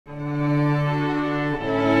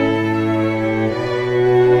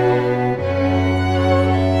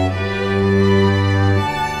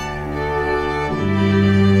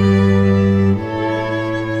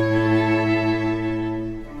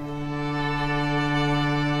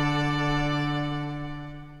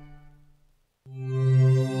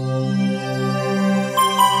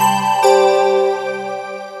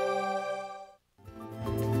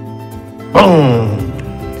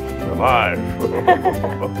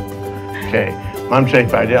Okay, I'm Jay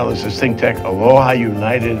Fidell. This is ThinkTech Aloha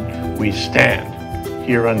United We Stand,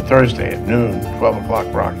 here on Thursday at noon, 12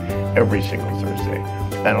 o'clock Rock, every single Thursday.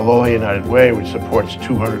 And Aloha United Way, which supports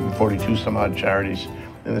 242 some odd charities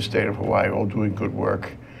in the state of Hawaii, all doing good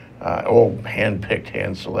work, all hand-picked,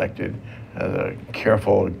 hand-selected, a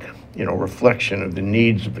careful, reflection of the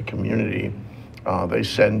needs of the community. They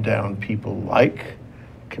send down people like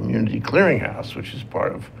Community Clearinghouse, which is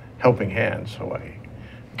part of Helping Hands Hawaii.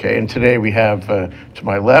 Okay, and today we have to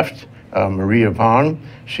my left, Maria Vuong.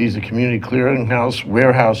 She's the Community Clearinghouse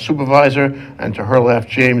Warehouse Supervisor, and to her left,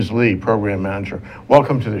 James Li, Program Manager.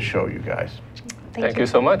 Welcome to the show, you guys. Thank you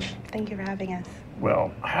so much. Thank you for having us.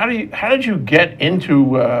 Well, how did you get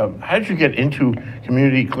into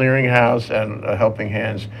Community Clearinghouse and Helping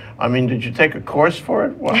Hands? I mean, did you take a course for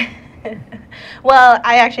it? What? Well,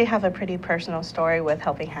 I actually have a pretty personal story with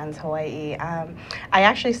Helping Hands Hawaii. I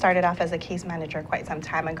actually started off as a case manager quite some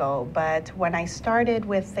time ago, but when I started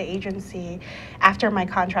with the agency, after my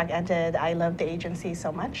contract ended, I loved the agency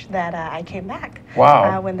so much that I came back.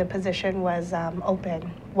 Wow. When the position was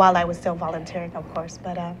open, while I was still volunteering, of course.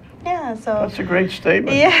 But yeah, so. That's a great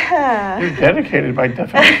statement. Yeah. You're dedicated by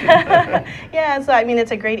definition. Yeah, so I mean,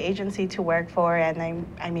 it's a great agency to work for, and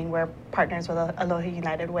I mean, we're partners with Aloha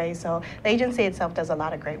United Way, so the agency itself does a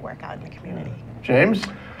lot of great work out in the community. James,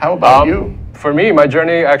 how about you? For me, my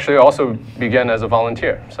journey actually also began as a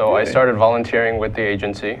volunteer. So Really? I started volunteering with the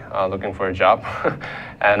agency, looking for a job,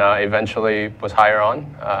 and eventually was hired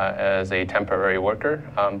on as a temporary worker,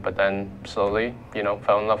 but then slowly,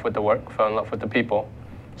 fell in love with the work, fell in love with the people.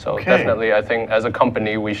 So Okay. definitely, I think as a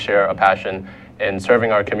company, we share a passion in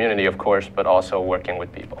serving our community, of course, but also working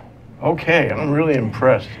with people. Okay, I'm really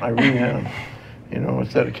impressed. I really am.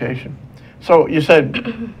 It's dedication. So you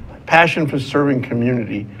said passion for serving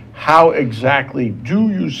community. How exactly do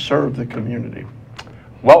you serve the community?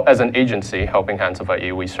 Well, as an agency, Helping Hands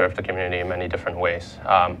Hawaii, we serve the community in many different ways.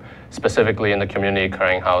 Specifically in the Community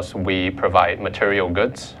Clearinghouse, we provide material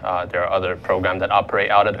goods. There are other programs that operate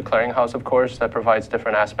out of the clearinghouse, of course, that provides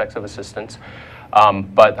different aspects of assistance.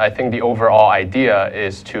 But I think the overall idea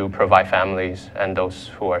is to provide families and those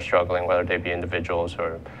who are struggling, whether they be individuals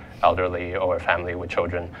or elderly or family with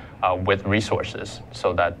children, with resources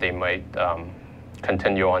so that they might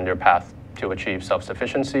continue on their path to achieve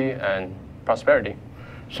self-sufficiency and prosperity.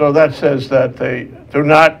 So that says that they do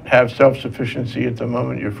not have self-sufficiency at the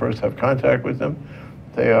moment you first have contact with them.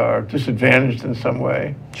 They are disadvantaged in some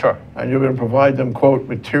way. Sure. And you're going to provide them, quote,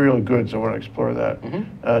 material goods, I want to explore that,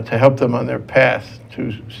 to help them on their path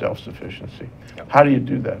to self-sufficiency. Yep. How do you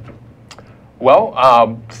do that?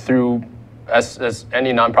 Well, through, as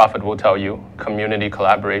any nonprofit will tell you, community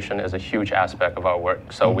collaboration is a huge aspect of our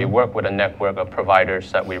work. So we work with a network of providers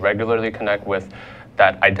that we regularly connect with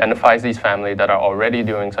that identifies these families that are already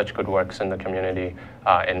doing such good works in the community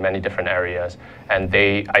in many different areas. And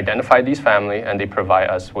they identify these families and they provide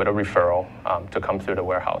us with a referral to come through the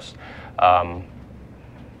warehouse.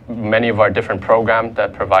 Many of our different programs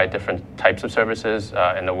that provide different types of services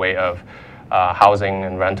in the way of housing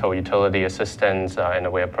and rental utility assistance, in the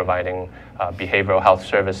way of providing behavioral health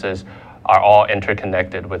services, are all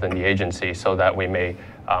interconnected within the agency so that we may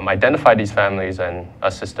identify these families and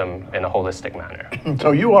assist them in a holistic manner.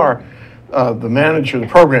 So you are the manager, the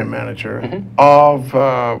program manager of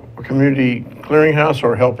Community Clearinghouse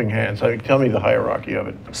or Helping Hands? Tell me the hierarchy of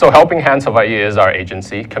it. So Helping Hands Hawaii is our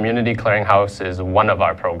agency. Community Clearinghouse is one of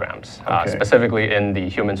our programs, specifically in the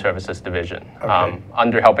Human Services Division. Okay.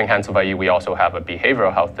 Under Helping Hands Hawaii, we also have a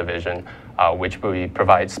Behavioral Health Division, which we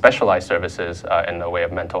provide specialized services in the way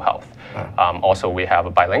of mental health. Also, we have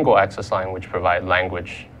a bilingual access line, which provide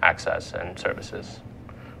language access and services.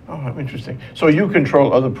 Oh, interesting. So you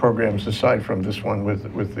control other programs aside from this one with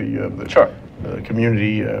the Sure.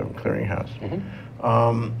 Community Clearinghouse.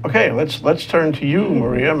 Okay, let's turn to you,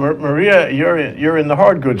 Maria. Maria, you're in the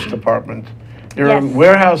hard goods department. You're a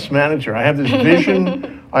warehouse manager. I have this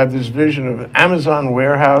vision. I have this vision of Amazon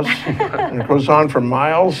warehouse, and it goes on for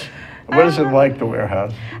miles. What is it like, the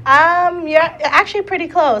warehouse? You're actually pretty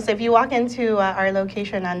close. If you walk into our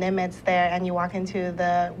location on Nimitz there and you walk into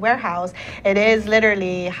the warehouse, it is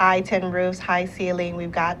literally high tin roofs, high ceiling.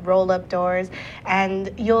 We've got roll-up doors,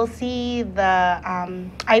 and you'll see the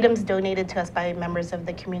items donated to us by members of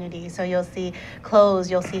the community. So you'll see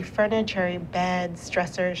clothes, you'll see furniture, beds,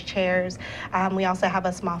 dressers, chairs. We also have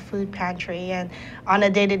a small food pantry, and on a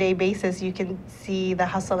day-to-day basis, you can see the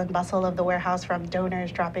hustle and bustle of the warehouse, from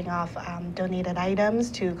donors dropping off donated items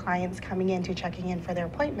to clients coming in to checking in for their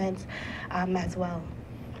appointments as well.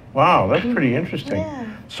 Wow, that's pretty interesting. Yeah.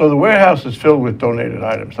 So the warehouse is filled with donated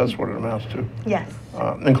items. That's what it amounts to, Yes.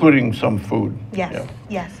 including some food. Yes. Yeah.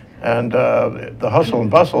 Yes. And the hustle and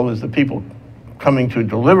bustle is the people coming to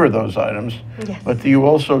deliver those items. Yes. But do you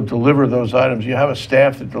also deliver those items? You have a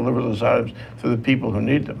staff that deliver those items to the people who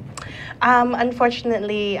need them.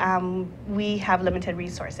 Unfortunately, we have limited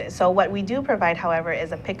resources. So what we do provide, however,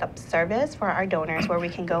 is a pickup service for our donors where we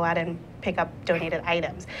can go out and pick up donated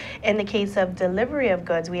items. In the case of delivery of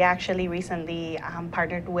goods, we actually recently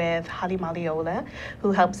partnered with Halimaliola,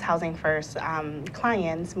 who helps Housing First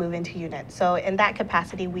clients move into units. So in that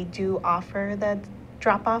capacity, we do offer the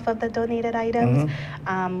drop-off of the donated items.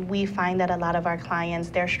 We find that a lot of our clients,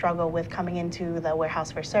 their struggle with coming into the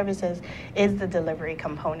warehouse for services is the delivery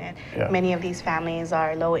component. Yeah. Many of these families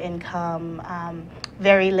are low income,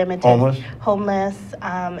 very limited. Homeless,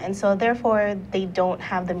 and so therefore they don't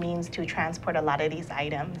have the means to transport a lot of these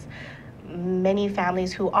items. Many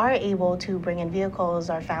families who are able to bring in vehicles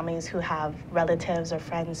are families who have relatives or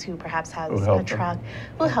friends who perhaps has a truck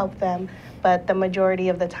who help them, but the majority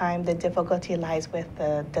of the time the difficulty lies with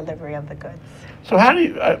the delivery of the goods. So how do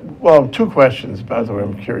you, well, two questions, by the way,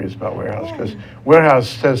 I'm curious about warehouse, because warehouse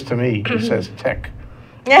says to me, it says tech.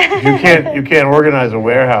 You can't organize a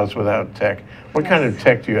warehouse without tech. What kind of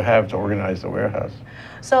tech do you have to organize the warehouse?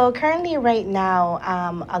 So currently right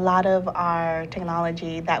now, a lot of our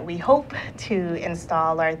technology that we hope to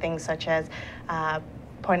install are things such as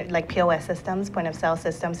like POS systems, point of sale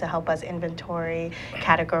systems to help us inventory,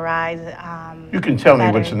 categorize. You can tell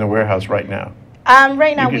me what's in the warehouse right now.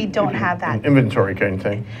 Right now, we don't have that. Inventory kind of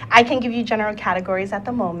thing. I can give you general categories at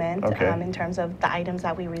the moment in terms of the items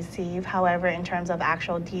that we receive. However, in terms of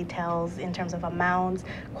actual details, in terms of amounts,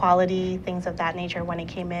 quality, things of that nature when it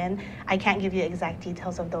came in, I can't give you exact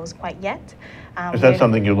details of those quite yet. Is that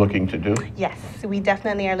something you're looking to do? Yes, we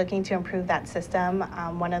definitely are looking to improve that system.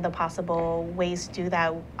 One of the possible ways to do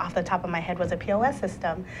that off the top of my head was a POS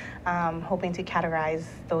system, hoping to categorize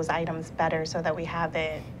those items better so that we have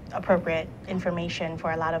the appropriate information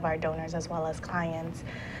for a lot of our donors as well as clients.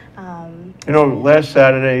 You know, last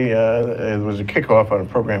Saturday there was a kickoff on a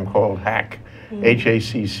program called HACC,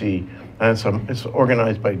 H-A-C-C, and it's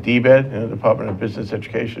organized by DBED, Department of Business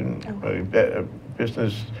Education,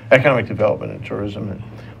 Business, Economic Development and Tourism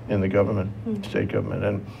in the government, state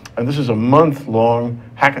government. And this is a month-long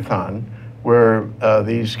hackathon where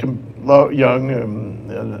these young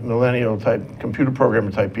millennial type, computer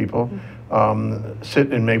programmer type people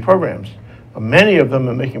sit and make programs. Many of them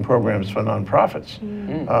are making programs for nonprofits.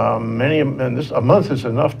 And a month is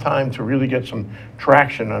enough time to really get some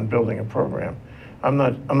traction on building a program. I'm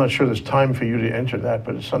not sure there's time for you to enter that,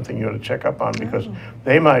 but it's something you ought to check up on because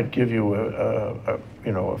they might give you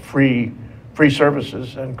a free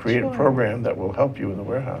services and create a program that will help you in the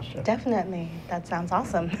warehouse. Yeah. Definitely, that sounds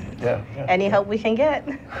awesome. Yeah. Any help we can get.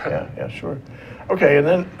 Yeah, sure. Okay, and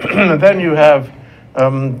then and then you have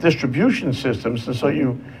distribution systems, and so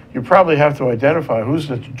you probably have to identify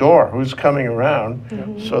who's at the door, who's coming around,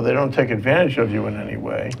 so they don't take advantage of you in any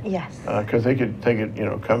way. Yes. Because they could take it,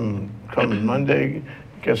 come Monday,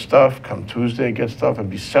 get stuff, come Tuesday, get stuff, and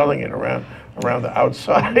be selling it around the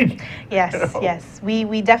outside. Yes, yes.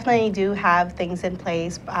 We definitely do have things in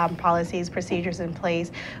place, policies, procedures in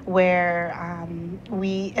place, where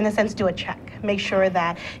we, in a sense, do a check. Make sure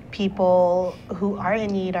that people who are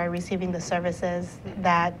in need are receiving the services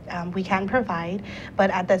that we can provide,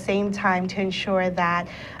 but at the same time to ensure that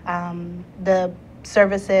the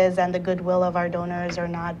services and the goodwill of our donors are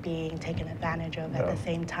not being taken advantage of at the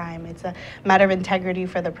same time. It's a matter of integrity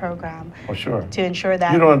for the program. Well, sure. To ensure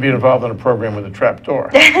that... You don't want to be involved in a program with a trap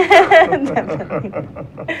door.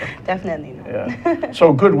 Definitely not. Yeah.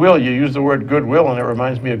 So goodwill, you use the word goodwill, and it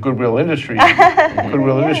reminds me of Goodwill Industries.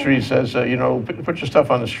 Goodwill Industries says, put your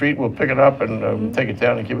stuff on the street, we'll pick it up and take it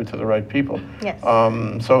down and give it to the right people. Yes.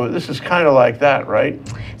 So this is kind of like that, right?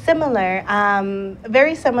 Similar,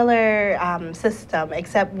 very similar system.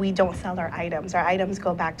 Except we don't sell our items. Our items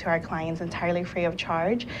go back to our clients entirely free of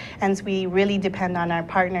charge, and so we really depend on our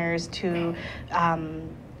partners to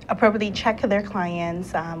appropriately check their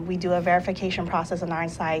clients. We do a verification process on our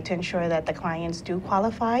side to ensure that the clients do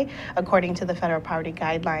qualify according to the federal poverty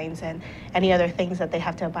guidelines and any other things that they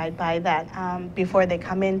have to abide by that before they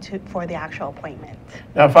come in for the actual appointment.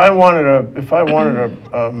 Now, if I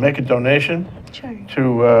wanted to make a donation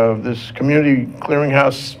to this Community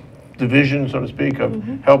Clearinghouse division, so to speak, of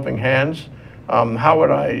helping hands, how would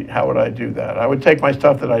I do that? I would take my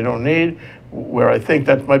stuff that I don't need, where I think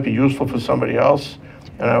that might be useful for somebody else,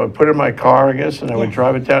 and I would put it in my car, I guess, and I would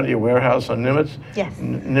drive it down to your warehouse on Nimitz. Yes.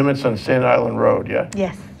 Nimitz on Staten Island Road, yeah?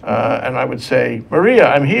 Yes. and I would say, Maria,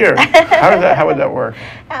 I'm here. How would that work?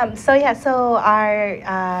 So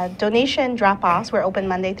our donation drop-offs, we're open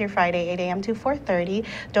Monday through Friday, 8 a.m. to 4:30.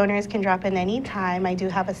 Donors can drop in any time. I do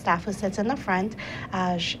have a staff who sits in the front.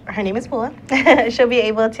 Her name is Pua. She'll be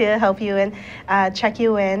able to help you and check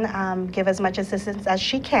you in, give as much assistance as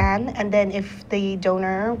she can. And then if the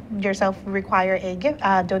donor yourself require a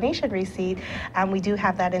donation receipt, we do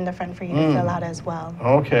have that in the front for you to fill out as well.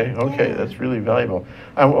 Okay, that's really valuable.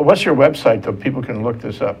 What's your website so people can look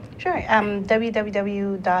this up? Sure,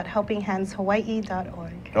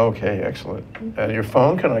 www.helpinghandshawaii.org. Okay, excellent. And your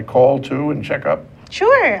phone, can I call too and check up?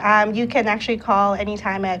 Sure. You can actually call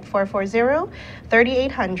anytime at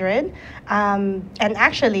 440-3800. And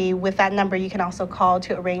actually, with that number, you can also call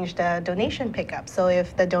to arrange the donation pickup. So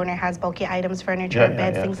if the donor has bulky items, furniture,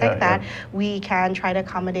 beds, things like that, we can try to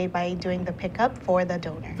accommodate by doing the pickup for the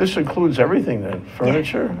donor. This includes everything then?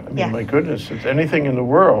 Furniture? I mean, Yes. my goodness, it's anything in the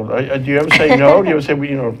world. Do you ever say no? Do you ever say,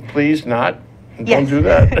 please not? Don't do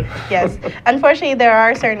that? Yes. Unfortunately, there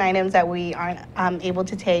are certain items that we aren't able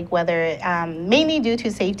to take, whether mainly due to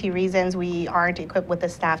safety reasons, we aren't equipped with the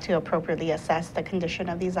staff to appropriately assess the condition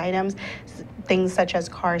of these items. Things such as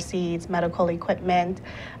car seats, medical equipment,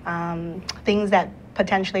 things that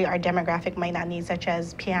potentially our demographic might not need, such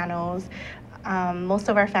as pianos. Most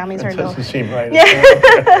of our families are doesn't seem right.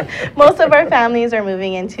 Most of our families are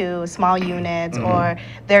moving into small units, or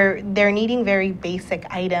they're needing very basic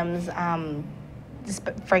items.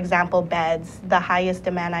 For example, beds. The highest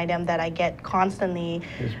demand item that I get constantly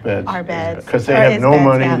are beds. Because they have no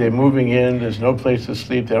money, they're moving in, there's no place to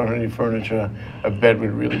sleep, they don't have any furniture. A bed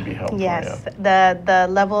would really be helpful. Yes, the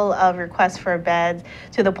level of requests for beds,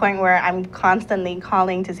 to the point where I'm constantly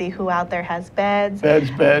calling to see who out there has beds.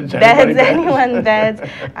 Anyone beds.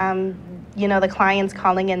 The clients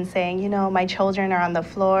calling in saying, my children are on the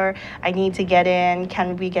floor, I need to get in,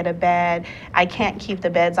 can we get a bed? I can't keep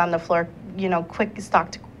the beds on the floor, quick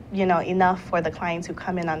stocked, enough for the clients who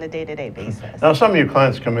come in on a day-to-day basis. Now, some of your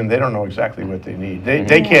clients come in, they don't know exactly what they need.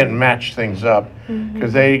 They can't match things up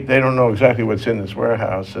because they don't know exactly what's in this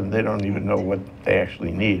warehouse, and they don't even know what they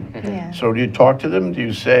actually need. So do you talk to them? Do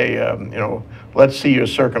you say, let's see your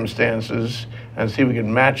circumstances and see if we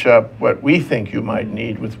can match up what we think you might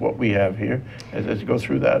need with what we have here as you go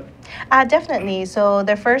through that? Definitely. So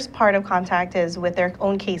the first part of contact is with their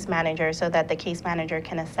own case manager, so that the case manager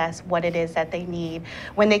can assess what it is that they need.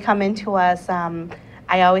 When they come into us,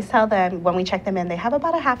 I always tell them, when we check them in, they have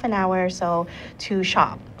about a half an hour or so to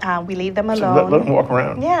shop. We leave them alone. So let them walk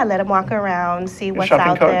around. Yeah, let them walk around, see what's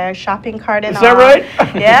out there. Shopping cart and all. Is that right?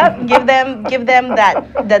 Yeah, give them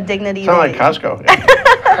the dignity. Sound like Costco.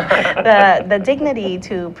 The dignity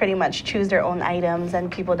to pretty much choose their own items, and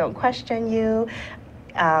people don't question you.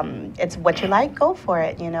 It's what you like, go for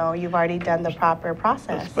it. You've already done the proper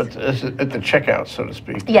process. But it's at the checkout, so to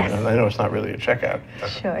speak. Yes. I know it's not really a checkout.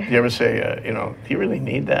 Sure. Do you ever say, do you really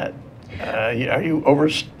need that? Are you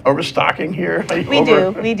overstocking here?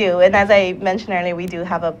 We do. And as I mentioned earlier, we do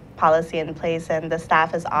have a policy in place, and the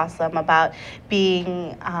staff is awesome about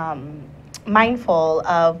being mindful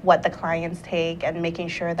of what the clients take and making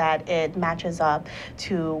sure that it matches up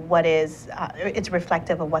to what is, it's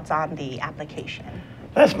reflective of what's on the application.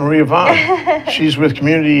 That's Maria Vuong. She's with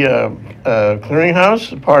Community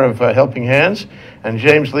Clearinghouse, part of Helping Hands. And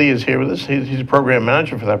James Li is here with us. He's a program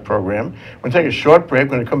manager for that program. We're going to take a short break.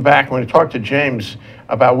 We're going to come back. We're going to talk to James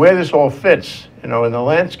about where this all fits, in the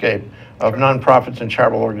landscape of nonprofits and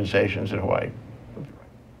charitable organizations in Hawaii.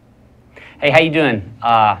 Hey, how you doing?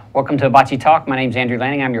 Welcome to Hibachi Talk. My name's Andrew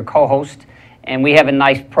Lanning. I'm your co-host. And we have a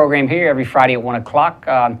nice program here every Friday at 1 o'clock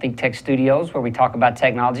on ThinkTech Studios, where we talk about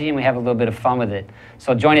technology and we have a little bit of fun with it.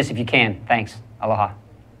 So join us if you can. Thanks. Aloha.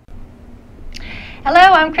 Hello,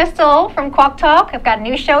 I'm Crystal from Quack Talk. I've got a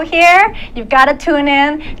new show here. You've got to tune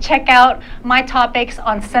in. Check out my topics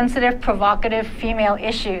on sensitive, provocative female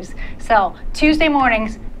issues. So Tuesday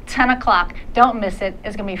mornings, 10 o'clock. Don't miss it.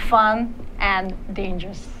 It's going to be fun and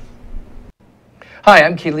dangerous. Hi,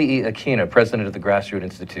 I'm Kili'i Akina, president of the Grassroots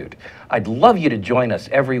Institute. I'd love you to join us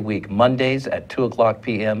every week, Mondays at 2 o'clock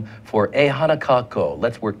p.m. for E Hanakako.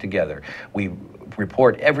 Let's work together. We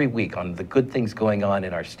report every week on the good things going on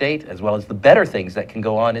in our state, as well as the better things that can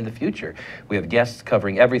go on in the future. We have guests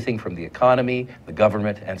covering everything from the economy, the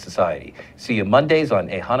government, and society. See you Mondays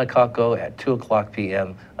on E Hanakako at 2 o'clock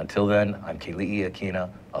p.m. Until then, I'm Kili'i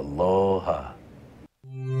Akina. Aloha.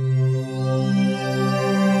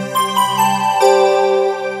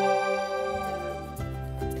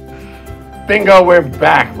 Bingo, we're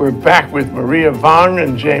back. We're back with Maria Vuong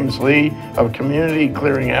and James Li of Community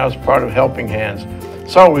Clearinghouse, part of Helping Hands.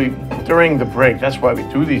 So during the break, that's why we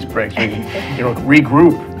do these breaks, we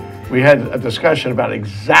regroup we had a discussion about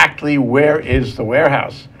exactly where is the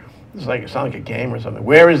warehouse. It's like, it sounds like a game or something.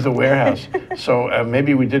 Where is the warehouse? So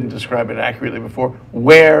maybe we didn't describe it accurately before.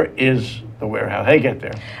 Where is the warehouse? How do you get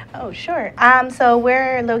there? Oh, sure. So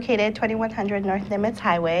we're located 2100 North Nimitz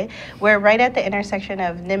Highway. We're right at the intersection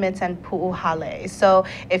of Nimitz and Pu'uhale. So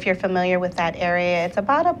if you're familiar with that area, it's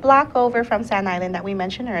about a block over from Sand Island that we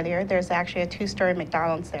mentioned earlier. There's actually a 2-story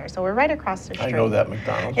McDonald's there. So we're right across the street. I know that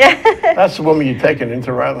McDonald's. Yeah. That's the one where you take an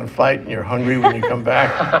inter-island flight and you're hungry when you come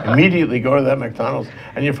back. Immediately go to that McDonald's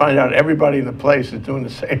and you find out everybody in the place is doing the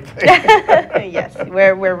same thing. Yes,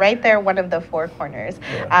 we're right there, one of the 4 corners.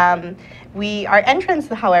 Yeah. Our entrance,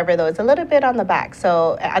 however, though, is a little bit on the back,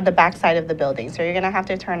 so at the back side of the building. So you're going to have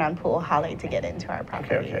to turn on Pu'uhale to get into our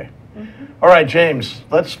property. Okay. All right, James,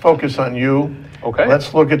 let's focus on you. Okay.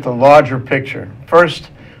 Let's look at the larger picture. First,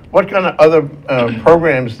 what kind of other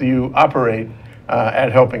programs do you operate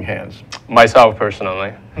at Helping Hands? Myself,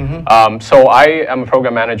 personally. So I am a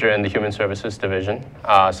program manager in the Human Services Division.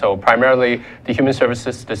 So primarily, the Human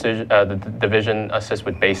Services Division assists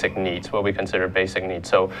with basic needs, what we consider basic needs.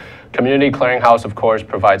 So Community Clearinghouse, of course,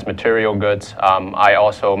 provides material goods. I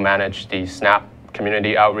also manage the SNAP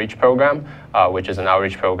Community Outreach Program, which is an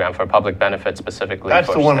outreach program for public benefit specifically. That's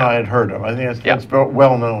for the one SNAP. I had heard of. I think that's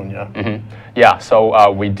well known, yeah. Yeah,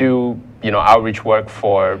 so we do, outreach work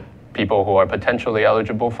for people who are potentially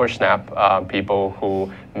eligible for SNAP, people who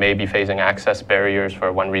may be facing access barriers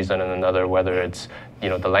for one reason and another, whether it's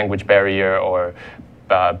the language barrier or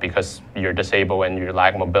because you're disabled and you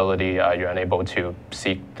lack mobility, you're unable to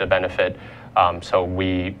seek the benefit. So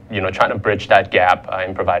we, trying to bridge that gap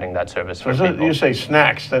in providing that service for people. You say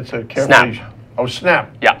snacks, that's a carefully... SNAP. Oh,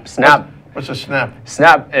 SNAP. Yeah, SNAP. What's a SNAP?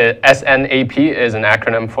 SNAP, SNAP, is an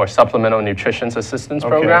acronym for Supplemental Nutrition Assistance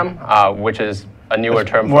Program, which is a newer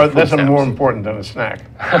term for food That's stamps. more important than a snack.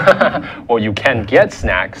 Well, you can get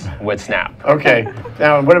snacks with SNAP. Okay.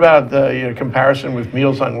 Now, what about the comparison with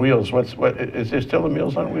Meals on Wheels? Is there still a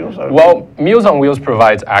Meals on Wheels? Well, Meals on Wheels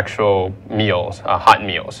provides actual meals, hot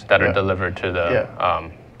meals that are delivered to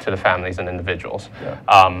the families and individuals.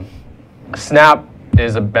 Yeah. SNAP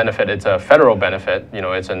is a benefit. It's a federal benefit.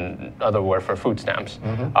 It's another word for food stamps.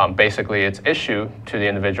 Basically, it's issued to the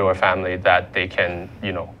individual or family that they can,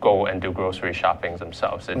 go and do grocery shopping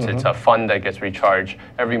themselves. It's a fund that gets recharged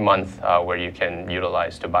every month where you can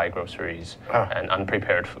utilize to buy groceries and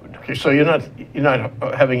unprepared food. Okay, so you're not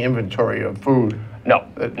having inventory of food. No,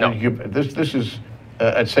 no. This is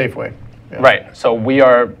at Safeway. Yeah. Right. So we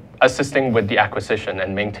are assisting with the acquisition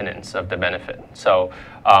and maintenance of the benefit. So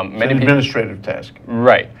many an administrative task.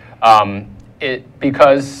 Right.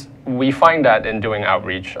 Because we find that in doing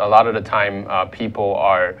outreach, a lot of the time people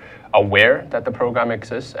are aware that the program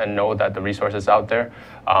exists and know that the resources out there,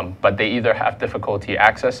 but they either have difficulty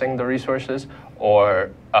accessing the resources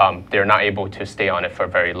or they're not able to stay on it for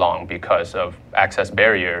very long because of access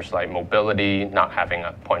barriers like mobility, not having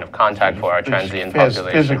a point of contact for our transient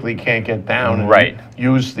population. Physically can't get down and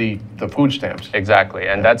use the food stamps. Exactly,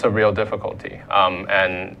 and that's a real difficulty.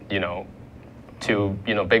 And to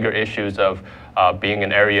bigger issues of being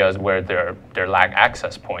in areas where there lack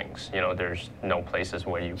access points. There's no places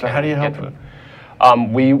where you can. So how do you help get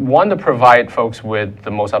them? We want to provide folks with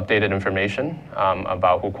the most updated information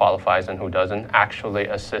about who qualifies and who doesn't, actually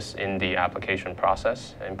assist in the application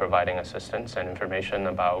process in providing assistance and information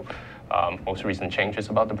about most recent changes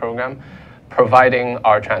about the program, providing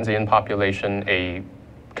our transient population a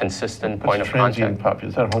consistent point of contact.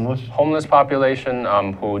 Is that homeless? Homeless population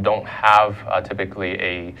who don't have typically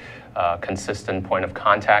a consistent point of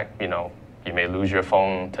contact. You may lose your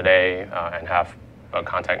phone today and have a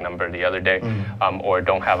contact number the other day, or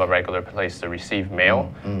don't have a regular place to receive mail.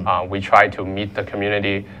 We try to meet the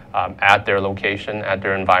community at their location, at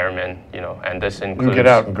their environment, and this includes... You get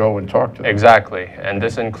out and go and talk to them. Exactly, and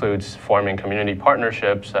this includes forming community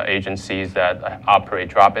partnerships, agencies that operate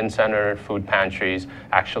drop-in center, food pantries,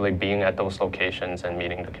 actually being at those locations and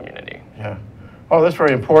meeting the community. Yeah. Oh, that's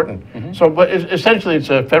very important. So, but essentially it's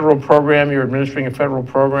a federal program, you're administering a federal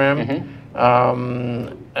program.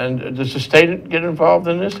 And does the state get involved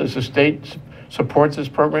in this? Does the state support this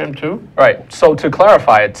program too? Right. So to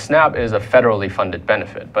clarify it, SNAP is a federally funded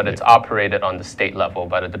benefit, but it's operated on the state level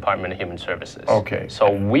by the Department of Human Services. Okay. So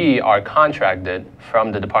we are contracted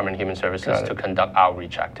from the Department of Human Services to conduct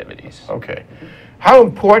outreach activities. Okay. How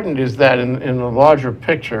important is that in the larger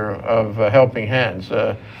picture of Helping Hands?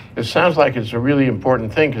 It sounds like it's a really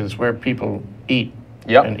important thing because it's where people eat.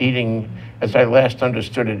 Yep. And eating, as I last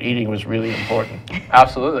understood it, eating was really important.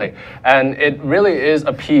 Absolutely. And it really is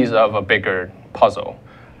a piece of a bigger puzzle,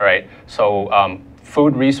 right? So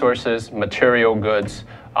food resources, material goods,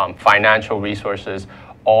 financial resources,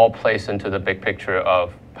 all plays into the big picture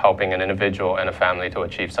of helping an individual and a family to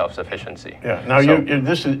achieve self-sufficiency. Yeah. Now, So-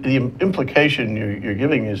 this is the implication you're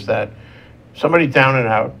giving is that somebody's down and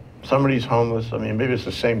out, somebody's homeless. I mean, maybe it's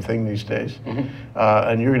the same thing these days,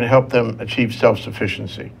 and you're going to help them achieve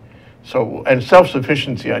self-sufficiency. So, and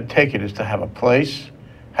self-sufficiency, I take it, is to have a place,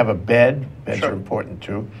 have a bed. Beds Sure. are important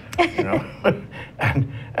too, you know,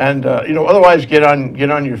 and you know, otherwise get on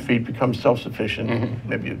your feet, become self-sufficient.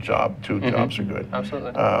 Maybe a job, 2 jobs are good.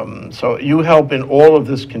 Absolutely. So you help in all of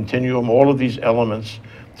this continuum, all of these elements,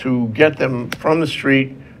 to get them from the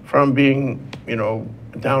street, from being, you know,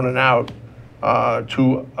 down and out,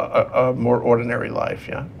 to a more ordinary life.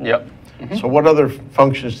 Yeah. Yep. So what other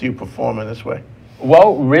functions do you perform in this way?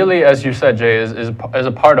 Well, really, as you said, Jay, is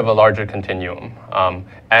a part of a larger continuum.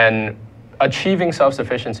 And achieving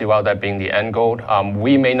self-sufficiency, while that being the end goal,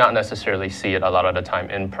 we may not necessarily see it a lot of the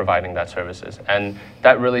time in providing that services. And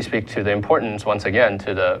that really speaks to the importance, once again,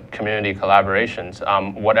 to the community collaborations.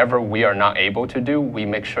 Whatever we are not able to do, we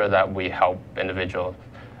make sure that we help individuals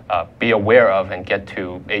be aware of and get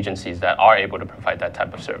to agencies that are able to provide that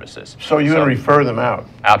type of services. So you can refer them out.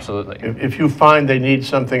 Absolutely. If you find they need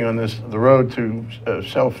something on the road to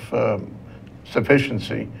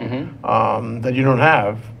self-sufficiency that you don't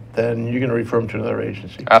have, then you're going to refer them to another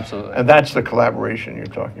agency. Absolutely. And that's the collaboration you're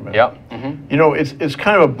talking about. Yep. You know, it's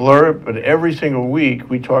kind of a blur, but every single week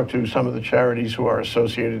we talk to some of the charities who are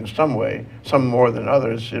associated in some way, some more than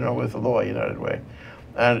others, you know, with the Aloha United Way.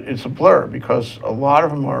 And it's a blur because a lot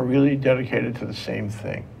of them are really dedicated to the same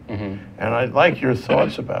thing. And I'd like your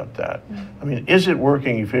thoughts about that. I mean, is it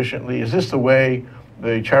working efficiently? Is this the way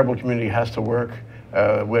the charitable community has to work,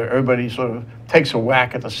 where everybody sort of takes a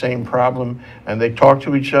whack at the same problem and they talk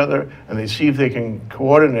to each other and they see if they can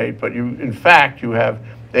coordinate, but in fact, you have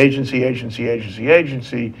agency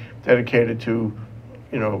dedicated to,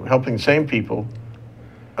 you know, helping the same people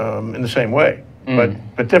in the same way,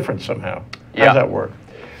 but different somehow. How does that work?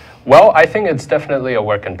 Well, I think it's definitely a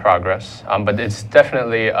work in progress, but it's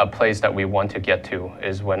definitely a place that we want to get to,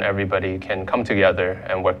 is when everybody can come together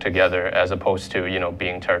and work together, as opposed to, you know,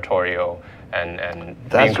 being territorial and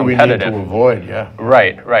That's being what competitive. we need to avoid, yeah.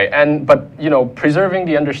 Right, right. But, you know, preserving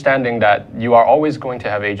the understanding that you are always going to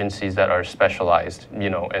have agencies that are specialized,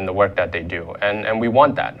 you know, in the work that they do. And we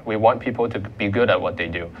want that. We want people to be good at what they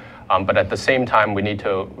do. But at the same time, we need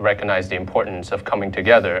to recognize the importance of coming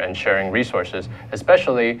together and sharing resources,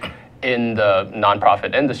 especially in the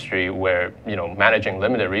nonprofit industry, where, you know, managing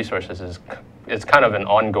limited resources is kind of an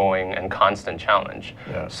ongoing and constant challenge.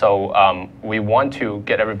 Yeah. So we want to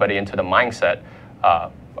get everybody into the mindset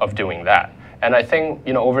of doing that. And I think,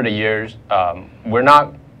 you know, over the years, we're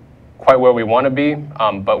not quite where we want to be,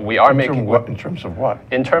 but we are making... In terms of what?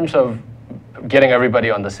 In terms of getting everybody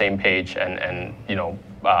on the same page and you know,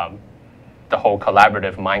 the whole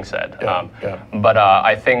collaborative mindset. But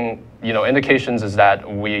I think, you know, indications is that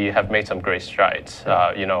we have made some great strides,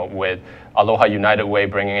 you know, with Aloha United Way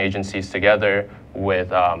bringing agencies together,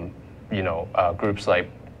 with, you know, groups like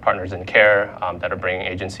Partners in Care that are bringing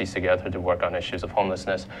agencies together to work on issues of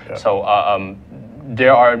homelessness. So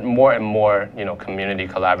there are more and more, you know, community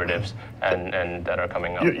collaboratives and that are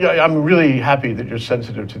coming up. Yeah, I'm really happy that you're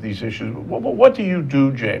sensitive to these issues. What do you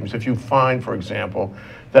do, James, if you find, for example,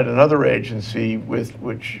 that another agency with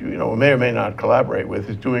which, you know, may or may not collaborate with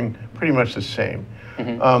is doing pretty much the same?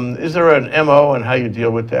 Is there an MO on how you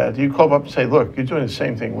deal with that? Do you call up and say, look, you're doing the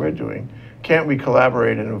same thing we're doing. Can't we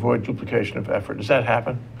collaborate and avoid duplication of effort? Does that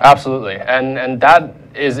happen? Absolutely, and that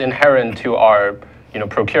is inherent to our, you know,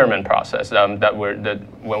 procurement process. That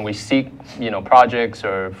when we seek, you know, projects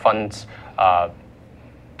or funds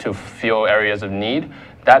to fill areas of need,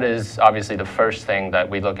 that is obviously the first thing that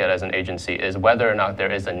we look at as an agency, is whether or not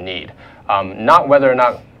there is a need. Not whether or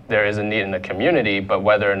not there is a need in the community, but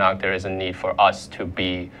whether or not there is a need for us to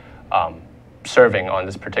be serving on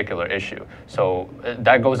this particular issue. So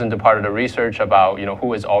that goes into part of the research about, you know,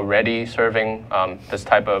 who is already serving this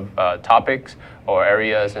type of topics or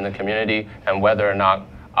areas in the community, and whether or not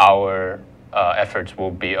our efforts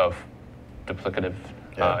will be of duplicative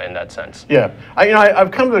in that sense. Yeah,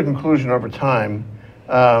 I've come to the conclusion over time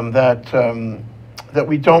that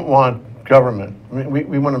we don't want government. I mean,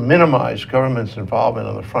 we want to minimize government's involvement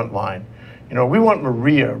on the front line. You know, we want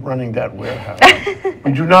Maria running that warehouse.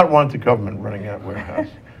 We do not want the government running that warehouse.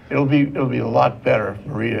 It'll be a lot better if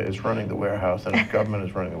Maria is running the warehouse than if government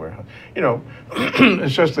is running the warehouse. You know,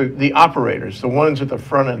 it's just the operators, the ones at the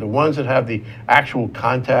front end, the ones that have the actual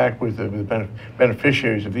contact with the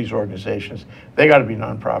beneficiaries of these organizations. They got to be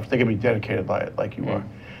nonprofits. They got to be dedicated like you are.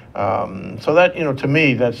 So that, you know, to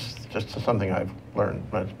me, that's just something I've learned,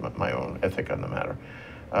 my own ethic on the matter.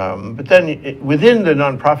 But then within the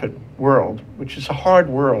nonprofit world, which is a hard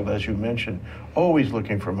world, as you mentioned, always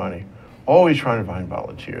looking for money, always trying to find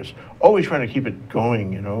volunteers, always trying to keep it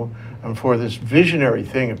going, you know, and for this visionary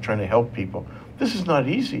thing of trying to help people. This is not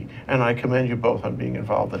easy, and I commend you both on being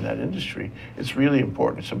involved in that industry. It's really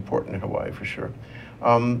important. It's important in Hawaii for sure.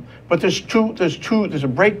 But there's a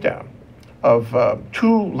breakdown of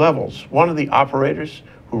two levels. One are the operators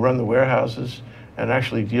who run the warehouses and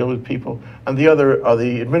actually deal with people, and the other are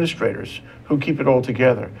the administrators who keep it all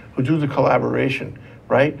together, who do the collaboration,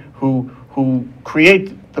 right? Who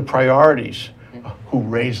create the priorities, who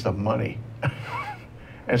raise the money.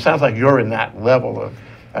 And it sounds like you're in that level of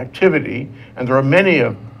activity, and there are many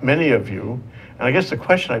of you. And I guess the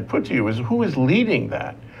question I'd put to you is, who is leading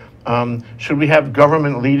that? Should we have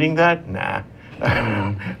government leading that? Nah.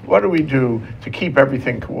 What do we do to keep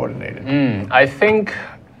everything coordinated? I think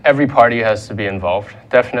every party has to be involved,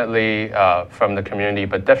 definitely from the community,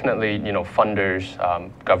 but definitely, you know, funders,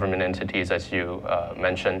 government entities, as you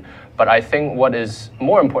mentioned. But I think what is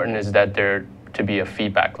more important is that there to be a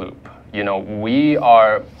feedback loop. You know, we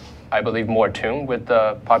are, I believe, more tuned with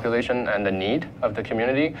the population and the need of the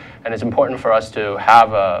community, and it's important for us to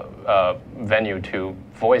have a venue to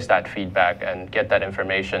voice that feedback and get that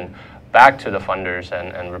information back to the funders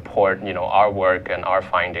and report, you know, our work and our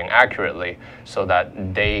finding accurately, so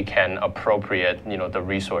that they can appropriate, you know, the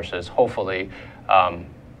resources, hopefully,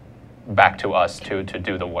 back to us to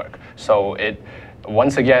do the work. So it,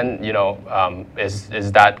 once again, you know,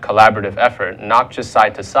 is that collaborative effort, not just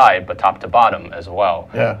side to side, but top to bottom as well,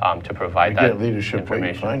 to provide that leadership where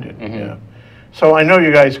you find it. Mm-hmm. Yeah. So I know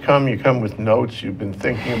you guys you come with notes, you've been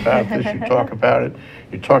thinking about this, you talk about it,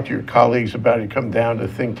 you talk to your colleagues about it, you come down to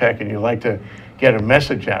ThinkTech and you like to get a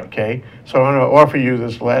message out, okay? So I want to offer you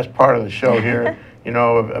this last part of the show here, you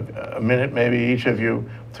know, a minute maybe each of you,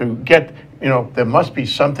 to get, you know, there must be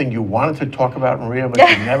something you wanted to talk about, Maria, but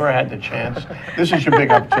you never had the chance. This is your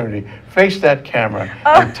big opportunity. Face that camera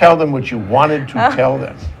and tell them what you wanted to tell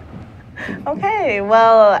them. Okay,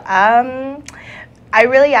 well, I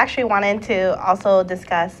really actually wanted to also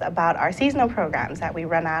discuss about our seasonal programs that we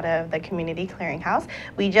run out of the Community Clearinghouse.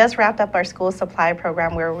 We just wrapped up our school supply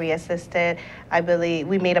program where we assisted, I believe,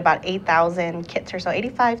 we made about 8,000 kits or so,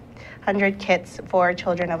 8,500 kits for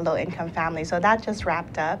children of low-income families. So that just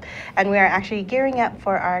wrapped up. And we are actually gearing up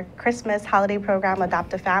for our Christmas holiday program,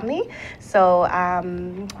 Adopt a Family. So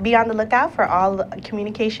be on the lookout for all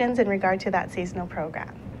communications in regard to that seasonal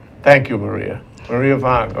program. Thank you, Maria. Maria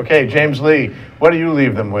Vuong. Okay, James Li, what do you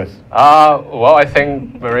leave them with? Well, I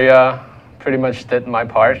think Maria pretty much did my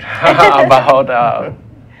part about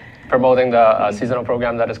promoting the seasonal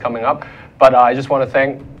program that is coming up. But I just want to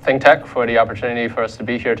thank ThinkTech for the opportunity for us to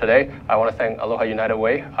be here today. I want to thank Aloha United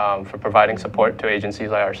Way for providing support to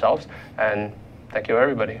agencies like ourselves. And thank you,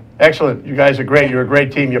 everybody. Excellent. You guys are great. You're a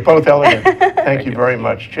great team. You're both elegant. Thank you very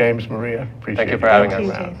much, James, Maria. Appreciate it. Thank you for having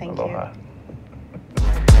us. Thank you. Aloha.